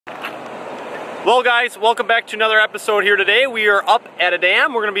Well guys, welcome back to another episode here today. We are up at a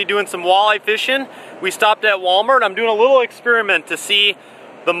dam. We're going to be doing some walleye fishing. We stopped at Walmart. I'm doing a little experiment to see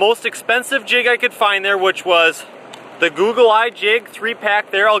the most expensive jig I could find there, which was the Walleye jig,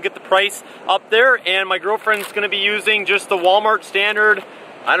 3-pack there. I'll get the price up there, and my girlfriend's going to be using just the Walmart standard,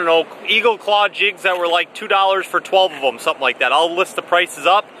 I don't know, eagle claw jigs that were like $2 for 12 of them, something like that. I'll list the prices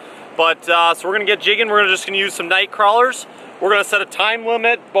up, but so we're going to get jigging. We're just going to use some night crawlers. We're going to set a time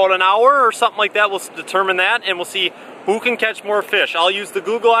limit, about an hour or something like that. We'll determine that, and we'll see who can catch more fish. I'll use the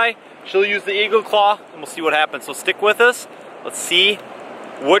Walleye, she'll use the eagle claw, and we'll see what happens. So stick with us. Let's see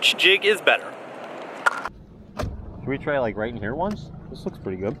which jig is better. Should we try like right in here once? This looks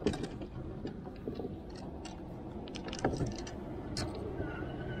pretty good.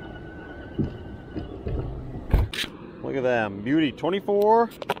 Look at them, beauty 24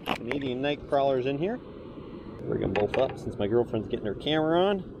 Canadian night crawlers in here. Bring them both up since my girlfriend's getting her camera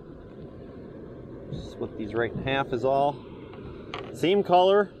on. Split these right in half is all. Same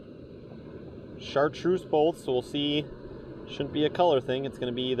color, chartreuse both, so we'll see. Shouldn't be a color thing. It's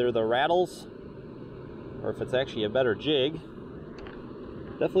going to be either the rattles or if it's actually a better jig.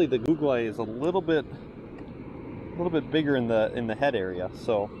 Definitely the Walleye is a little bit bigger in the head area,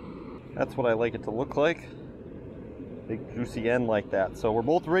 so that's what I like it to look like. Big juicy end like that. So we're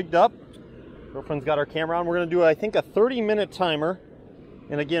both rigged up. Girlfriend's got our camera on. We're going to do, I think, a 30-minute timer.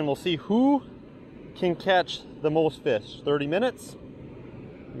 And again, we'll see who can catch the most fish. 30 minutes.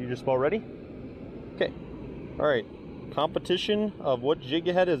 You just about ready? Okay. All right. Competition of what jig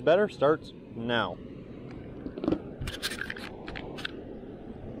ahead is better starts now.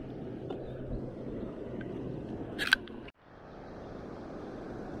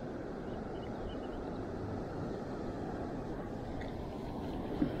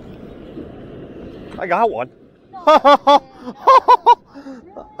 I got one.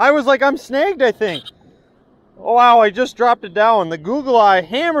 I was like, I'm snagged, I think. Oh, wow, I just dropped it down. The Walleye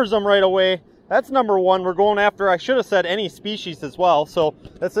hammers them right away. That's number one. We're going after, I should have said any species as well. So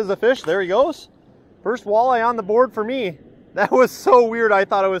this is a fish. There he goes. First walleye on the board for me. That was so weird. I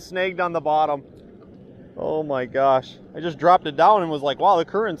thought it was snagged on the bottom. Oh my gosh. I just dropped it down and was like, wow, the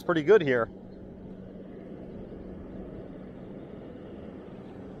current's pretty good here.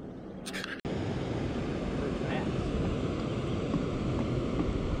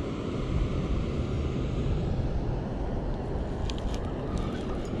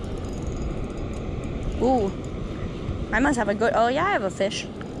 Ooh, I must have a good, oh yeah, I have a fish.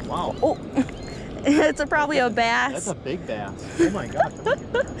 Wow. Oh, it's probably a bass. That's a big bass. Oh my gosh.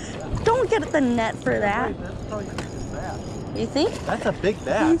 Don't get the net for that. That's probably a big bass. You think? That's a big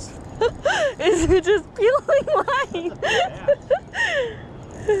bass. Is it just peeling line?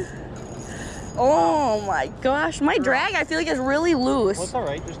 Oh my gosh, my drag I feel like is really loose. Well, it's all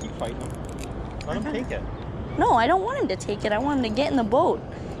right, just keep fighting him. Let him take it. No, I don't want him to take it. I want him to get in the boat.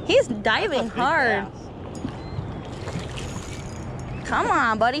 He's diving hard. Bass. Come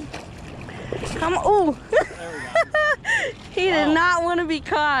on, buddy. Come on. Ooh. He did not want to be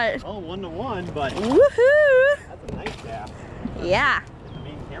caught. Oh, 1-to-1, but woohoo! That's a nice bass. Yeah. Get the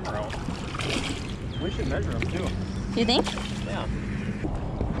main camera out. We should measure him too. You think? Yeah.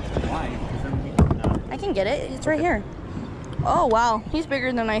 Why? No. I can get it. It's right here. Oh wow, he's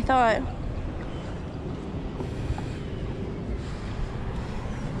bigger than I thought.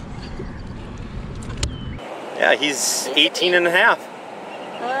 Yeah, he's 18 and a half.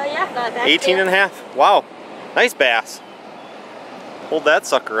 Yeah, not that 18 and a half. Wow. Nice bass. Hold that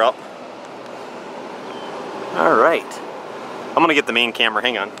sucker up. All right. I'm going to get the main camera.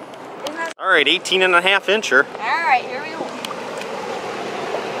 Hang on. All right, 18 and a half incher. All right, here we go.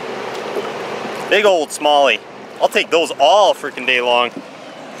 Big old smallie. I'll take those all freaking day long.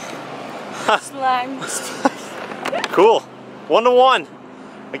 Slime. Cool. 1-to-1.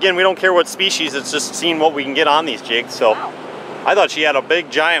 Again, we don't care what species, it's just seeing what we can get on these jigs. So Wow. I thought she had a big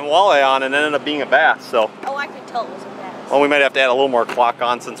giant walleye on and it ended up being a bass. So Oh, I could tell it was a bass. well, we might have to add a little more clock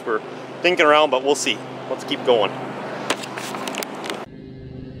on since we're thinking around, but we'll see. Let's keep going.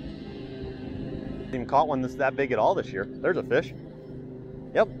 Even caught one that's that big at all this year. There's a fish.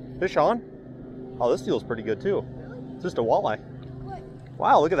 Yep, fish on. Oh, this feels pretty good too. It's just a walleye.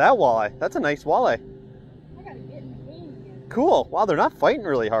 Wow, look at that walleye. That's a nice walleye. I gotta get in the game here. Cool. Wow, they're not fighting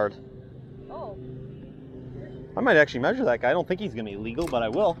really hard. Oh. I might actually measure that guy. I don't think he's going to be legal, but I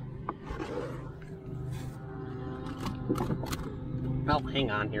will. Oh,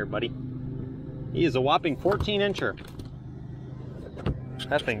 hang on here, buddy. He is a whopping 14 incher.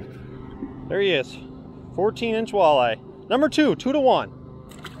 That thing. There he is. 14-inch walleye. Number 2, 2-to-1.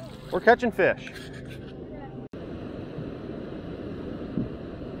 We're catching fish.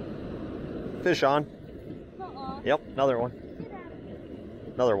 Fish on. Yep, another one.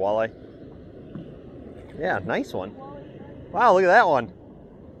 Another walleye. Yeah, nice one. Wow, look at that one.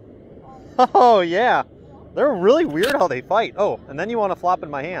 Oh, yeah. They're really weird how they fight. Oh, and then you want to flop in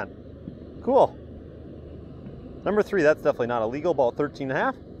my hand. Cool. Number 3, that's definitely not illegal, about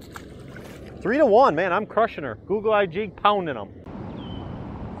 13.5. 3-1, man, I'm crushing her. Google Eye jig pounding them.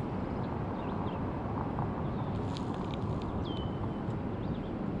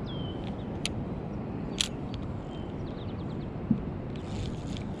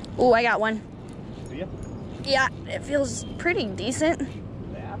 Oh, I got one. Do you? Yeah, it feels pretty decent.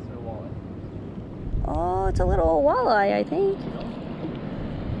 Bass or walleye? Oh, it's a little walleye, I think.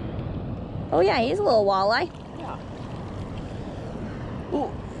 Oh yeah, he's a little walleye. Yeah.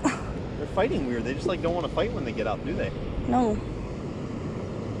 Ooh. They're fighting weird. They just like don't want to fight when they get up, do they? No.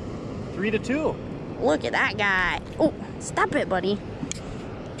 3-2. Look at that guy. Oh, stop it, buddy.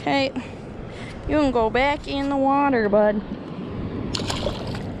 Okay. You can go back in the water, bud.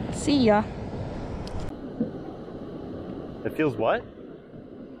 See ya. It feels what?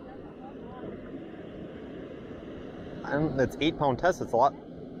 It's 8-pound test. It's a lot.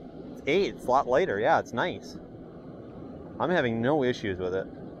 It's 8. It's a lot lighter. Yeah, it's nice. I'm having no issues with it.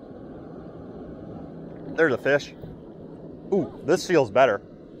 There's a fish. Ooh, this feels better.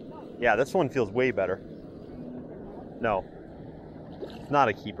 Yeah, this one feels way better. No. It's not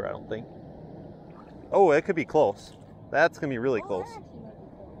a keeper, I don't think. Oh, it could be close. That's going to be really close.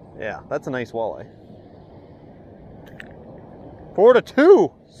 Yeah, that's a nice walleye.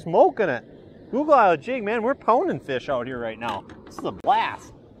 4-2. Smoking it. Google Eye jig, man. We're pounding fish out here right now. This is a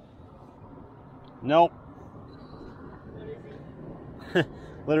blast. Nope.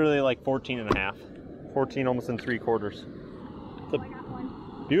 Literally like 14.5. 14 almost in 3/4. It's a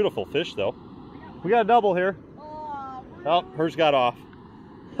beautiful fish though. We got a double here. Oh, hers got off.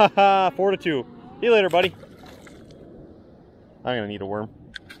 Haha, 4-2. See you later, buddy. I'm gonna need a worm.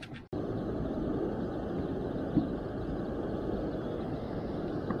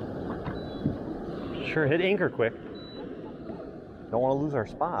 Sure, hit anchor quick. Don't want to lose our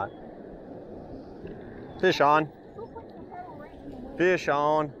spot. Fish on. Fish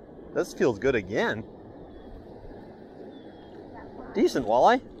on. This feels good again. Decent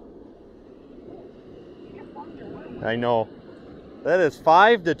walleye. I know. That is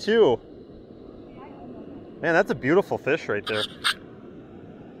 5-2. Man, that's a beautiful fish right there.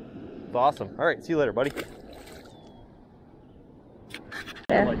 It's awesome. All right, see you later, buddy.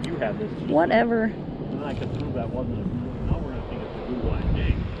 Yeah. Like you had this. Whatever. And then I could prove that wasn't a Google. Now we're gonna think it's a Google Eye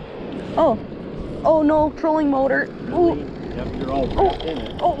jig. Oh. Oh no, trolling motor. Ooh. Yep, you're all wrapped in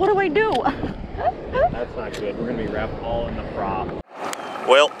it. Oh, what do I do? That's not good. We're gonna be wrapped all in the prop.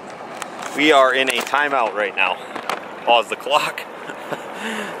 Well, we are in a timeout right now. Pause the clock.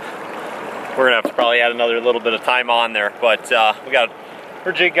 We're gonna have to probably add another little bit of time on there, but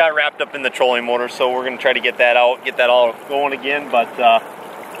her jig got wrapped up in the trolling motor, so we're gonna try to get that out, get that all going again, but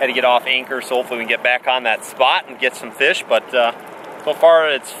had to get off anchor, so hopefully we can get back on that spot and get some fish. But so far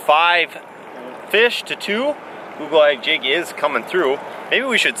it's 5 fish to 2. Google Eye jig is coming through. Maybe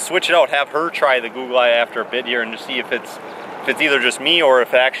we should switch it out, have her try the Google Eye after a bit here and just see if it's either just me or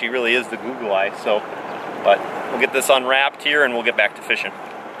if it actually really is the Google Eye. So, but we'll get this unwrapped here and we'll get back to fishing.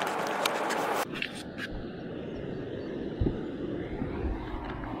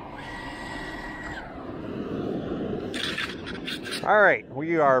 All right,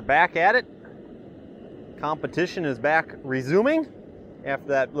 we are back at it. Competition is back resuming after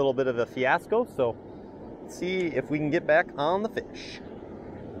that little bit of a fiasco. So let's see if we can get back on the fish.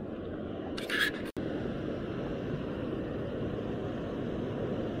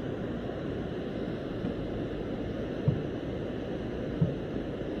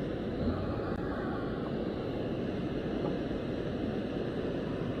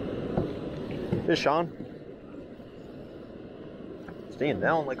 Fish on. Staying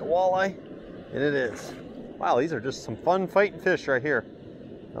down like a walleye, and it is. Wow, these are just some fun fighting fish right here.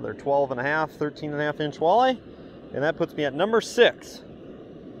 Another 12.5, 13.5 inch walleye, and that puts me at number 6.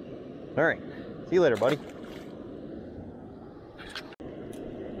 All right, see you later, buddy.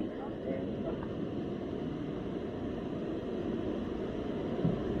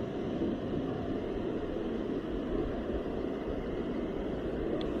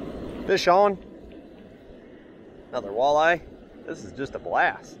 Fish on. Another walleye. This is just a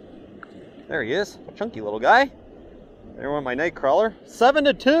blast. There he is, a chunky little guy. There went my night crawler.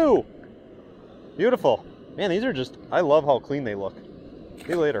 7-2. Beautiful. Man, these are just, I love how clean they look. See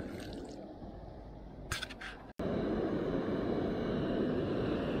you later.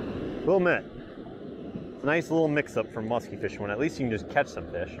 We'll admit, it's a nice little mix-up from musky fishing when at least you can just catch some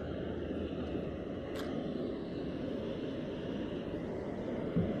fish.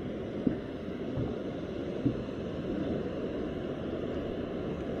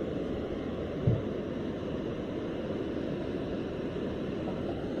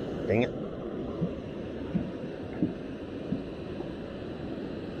 Dang it.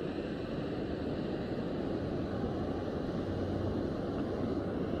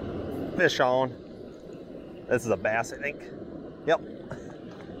 Fish on. This is a bass, I think. Yep.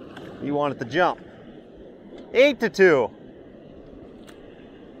 You want it to jump. 8-2.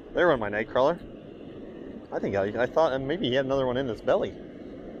 There went my night crawler. I think I thought maybe he had another one in his belly.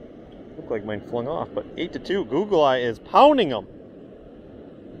 Looked like mine flung off, but 8-2. Google Eye is pounding them.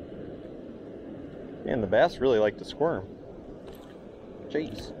 Man, the bass really like to squirm.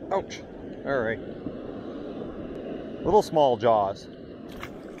 Jeez. Ouch. Alright. Little small jaws.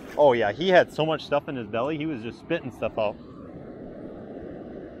 Oh yeah, he had so much stuff in his belly, he was just spitting stuff out.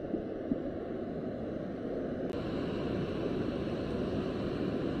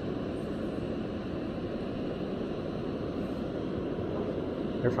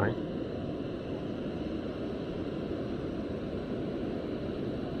 They're fine.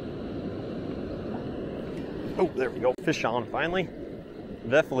 Oh, there we go. Fish on finally.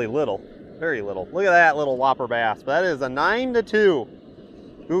 Definitely little. Very little. Look at that little whopper bass. That is a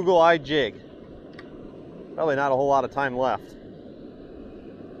 9-2 Google Eye jig. Probably not a whole lot of time left.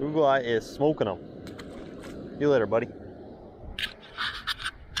 Google Eye is smoking them. See you later, buddy.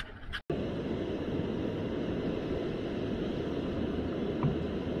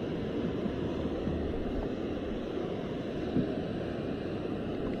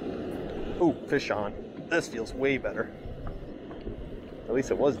 Oh, fish on. This feels way better. At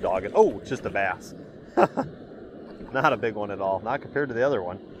least it was dogging. Oh, it's just a bass. Not a big one at all. Not compared to the other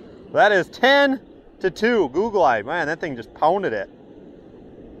one. That is 10-2 Google Eye. Man, that thing just pounded it.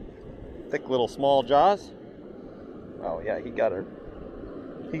 Thick little small jaws. Oh yeah, he got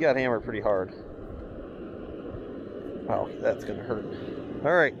hammered pretty hard. Oh, that's gonna hurt.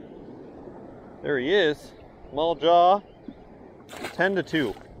 All right. There he is. Small jaw.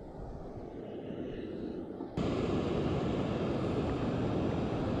 10-2.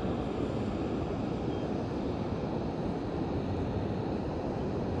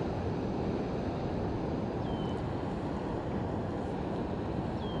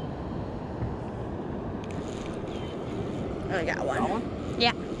 I got one.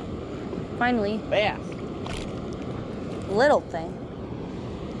 Yeah. Finally. Bass. Little thing.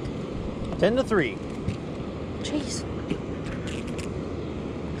 10-3. Jeez.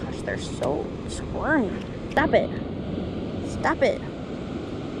 Gosh, they're so squirmy. Stop it. Stop it.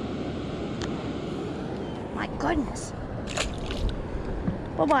 My goodness.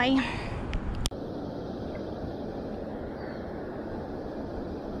 Bye-bye.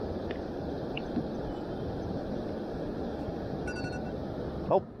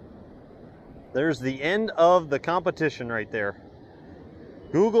 Oh, there's the end of the competition right there.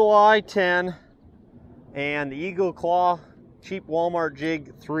 Google Eye 10 and the Eagle Claw cheap Walmart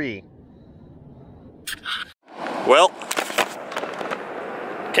jig 3. Well,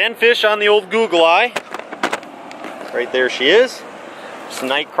 10 fish on the old Google Eye. Right there she is. It's a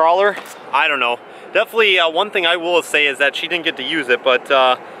night crawler. I don't know. Definitely one thing I will say is that she didn't get to use it, but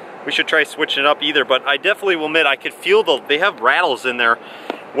we should try switching it up either. But I definitely will admit I could feel they have rattles in there.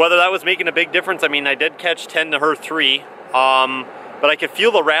 Whether that was making a big difference, I mean, I did catch 10 to her 3, but I could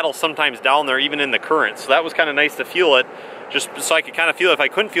feel the rattle sometimes down there, even in the current. So that was kind of nice to feel it, just so I could kind of feel it. If I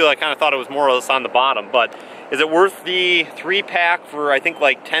couldn't feel it, I kind of thought it was more or less on the bottom. But is it worth the 3-pack for I think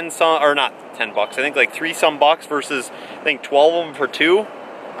like 10 some, or not 10 bucks? I think like 3 some bucks versus I think 12 of them for 2.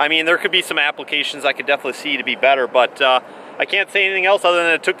 I mean, there could be some applications I could definitely see to be better, but I can't say anything else other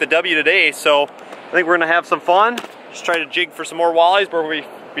than it took the W today. So I think we're gonna have some fun. Just try to jig for some more walleyes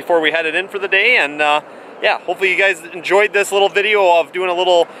before we headed in for the day, and yeah, hopefully you guys enjoyed this little video of doing a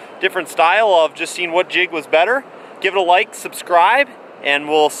little different style of just seeing what jig was better. Give it a like, subscribe, and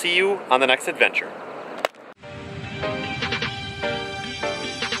we'll see you on the next adventure.